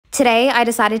today I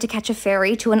decided to catch a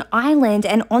ferry to an island,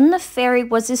 and on the ferry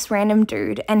was this random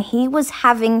dude and he was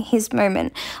having his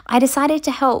moment. I decided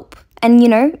to help and, you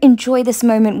know, enjoy this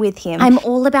moment with him. I'm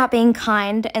all about being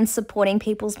kind and supporting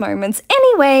people's moments.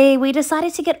 Anyway, we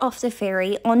decided to get off the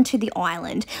ferry onto the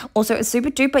island. Also, it's super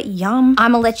duper yum.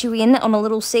 I'ma let you in on a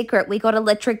little secret. We got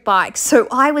electric bikes, so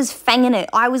I was fanging it.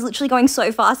 I was literally going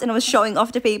so fast and I was showing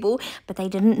off to people, but they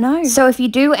didn't know. So if you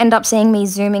do end up seeing me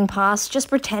zooming past, just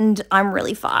pretend I'm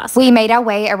really fast. We made our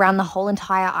way around the whole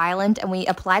entire island and we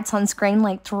applied sunscreen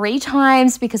like 3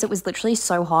 times because it was literally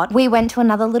so hot. We went to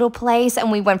another little place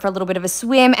and we went for a little bit of a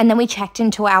swim, and then we checked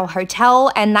into our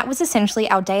hotel, and that was essentially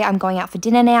our day. I'm going out for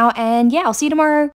dinner now, and yeah, I'll see you tomorrow.